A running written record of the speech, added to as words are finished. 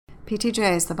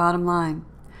PTJ is the bottom line.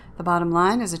 The bottom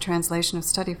line is a translation of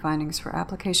study findings for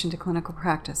application to clinical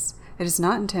practice. It is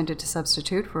not intended to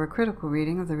substitute for a critical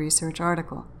reading of the research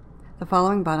article. The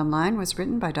following bottom line was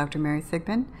written by Dr. Mary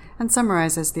Thigpen and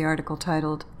summarizes the article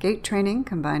titled Gait Training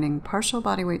Combining Partial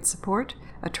Bodyweight Support,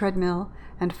 a Treadmill,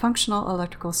 and Functional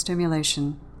Electrical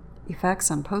Stimulation, Effects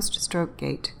on Post-Stroke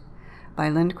Gait, by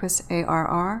Lindquist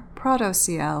ARR, Prado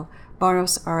CL,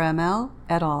 Barros RML,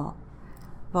 et al.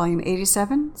 Volume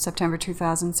 87, September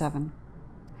 2007.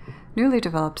 Newly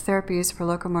developed therapies for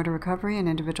locomotor recovery in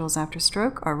individuals after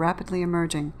stroke are rapidly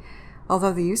emerging,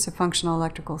 although the use of functional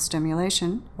electrical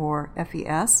stimulation, or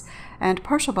FES, and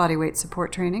partial body weight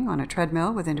support training on a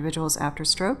treadmill with individuals after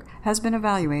stroke has been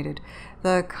evaluated.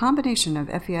 The combination of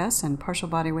FES and partial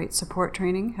body weight support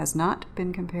training has not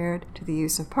been compared to the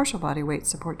use of partial body weight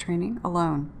support training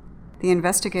alone. The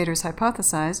investigators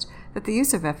hypothesized that the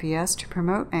use of FES to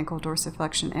promote ankle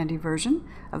dorsiflexion and eversion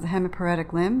of the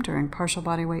hemiparetic limb during partial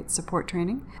body weight support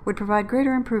training would provide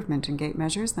greater improvement in gait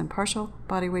measures than partial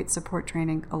body weight support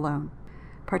training alone.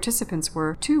 Participants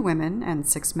were 2 women and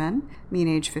 6 men, mean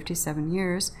age 57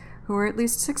 years, who were at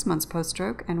least 6 months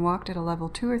post-stroke and walked at a level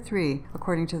 2 or 3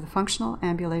 according to the functional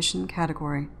ambulation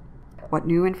category. What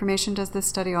new information does this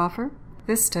study offer?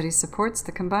 This study supports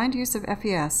the combined use of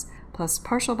FES plus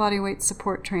partial body weight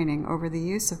support training over the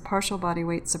use of partial body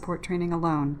weight support training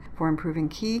alone for improving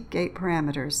key gait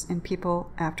parameters in people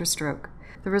after stroke.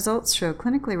 The results show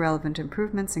clinically relevant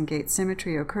improvements in gait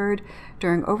symmetry occurred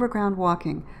during overground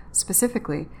walking,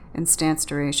 specifically in stance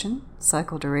duration,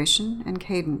 cycle duration, and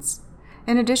cadence.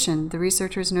 In addition, the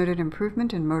researchers noted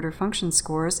improvement in motor function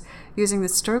scores using the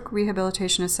Stroke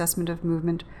Rehabilitation Assessment of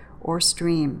Movement, or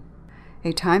STREAM.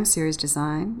 A time series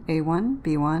design, A1,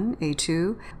 B1,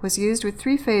 A2, was used with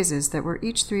 3 phases that were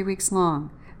each 3 weeks long.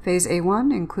 Phase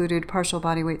A1 included partial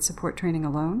body weight support training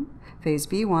alone, Phase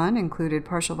B1 included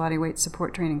partial body weight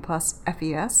support training plus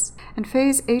FES, and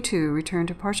Phase A2 returned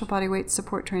to partial body weight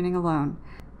support training alone.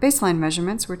 Baseline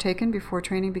measurements were taken before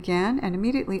training began and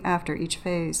immediately after each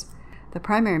phase. The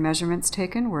primary measurements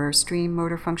taken were STREAM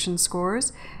motor function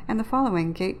scores and the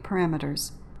following gait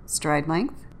parameters: stride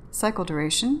length, cycle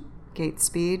duration, gait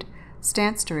speed,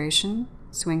 stance duration,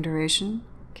 swing duration,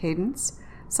 cadence,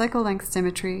 cycle length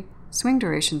symmetry, swing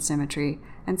duration symmetry,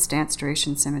 and stance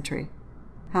duration symmetry.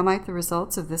 How might the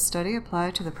results of this study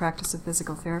apply to the practice of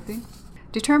physical therapy?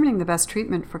 Determining the best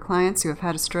treatment for clients who have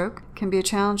had a stroke can be a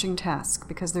challenging task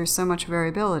because there is so much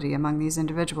variability among these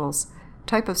individuals.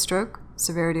 Type of stroke,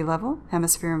 severity level,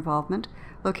 hemisphere involvement,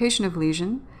 location of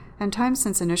lesion, and time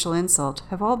since initial insult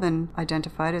have all been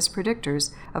identified as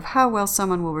predictors of how well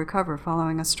someone will recover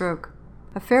following a stroke.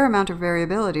 A fair amount of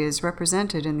variability is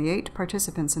represented in the 8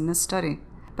 participants in this study,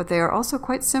 but they are also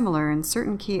quite similar in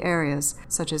certain key areas,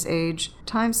 such as age,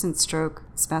 time since stroke,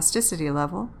 spasticity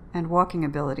level, and walking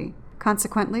ability.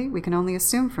 Consequently, we can only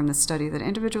assume from this study that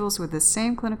individuals with this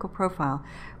same clinical profile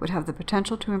would have the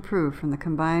potential to improve from the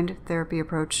combined therapy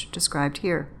approach described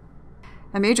here.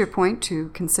 A major point to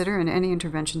consider in any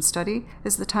intervention study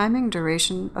is the timing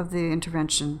duration of the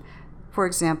intervention. For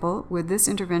example, would this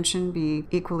intervention be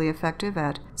equally effective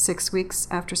at 6 weeks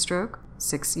after stroke,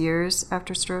 6 years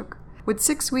after stroke? Would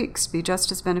 6 weeks be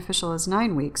just as beneficial as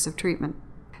 9 weeks of treatment?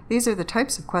 These are the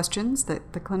types of questions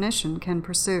that the clinician can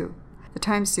pursue. The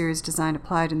time series design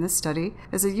applied in this study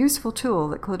is a useful tool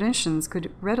that clinicians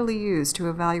could readily use to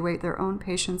evaluate their own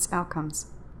patients' outcomes.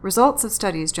 Results of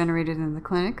studies generated in the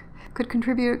clinic could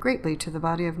contribute greatly to the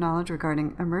body of knowledge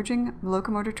regarding emerging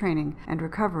locomotor training and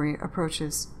recovery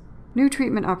approaches. New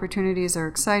treatment opportunities are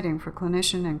exciting for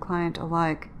clinician and client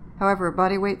alike. However,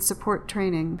 body weight support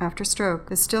training after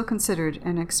stroke is still considered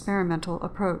an experimental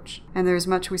approach, and there is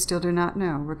much we still do not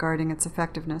know regarding its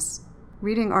effectiveness.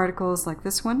 Reading articles like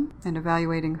this one and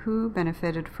evaluating who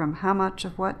benefited from how much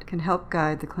of what can help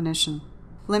guide the clinician.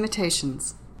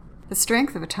 Limitations. The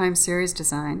strength of a time series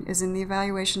design is in the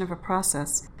evaluation of a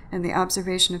process and the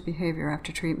observation of behavior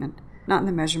after treatment, not in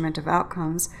the measurement of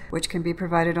outcomes, which can be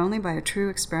provided only by a true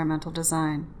experimental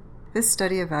design. This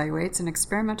study evaluates an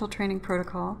experimental training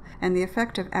protocol and the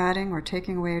effect of adding or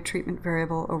taking away a treatment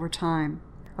variable over time.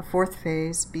 A 4th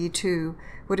phase, B2,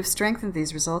 would have strengthened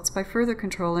these results by further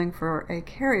controlling for a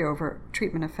carryover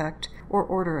treatment effect or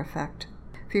order effect.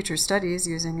 Future studies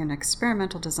using an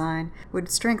experimental design would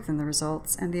strengthen the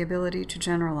results and the ability to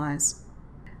generalize.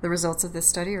 The results of this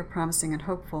study are promising and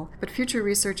hopeful, but future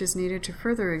research is needed to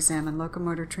further examine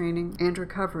locomotor training and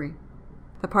recovery.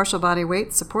 The partial body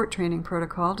weight support training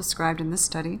protocol described in this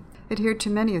study adhered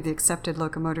to many of the accepted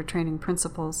locomotor training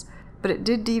principles, but it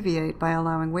did deviate by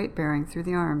allowing weight bearing through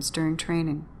the arms during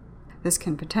training. This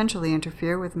can potentially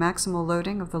interfere with maximal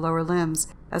loading of the lower limbs,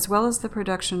 as well as the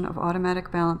production of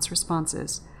automatic balance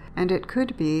responses, and it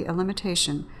could be a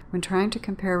limitation when trying to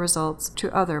compare results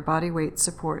to other body weight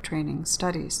support training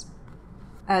studies.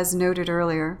 As noted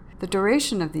earlier, the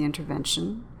duration of the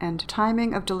intervention and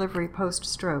timing of delivery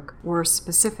post-stroke were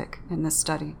specific in this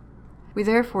study. We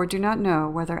therefore do not know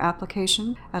whether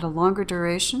application at a longer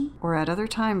duration or at other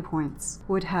time points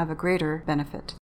would have a greater benefit.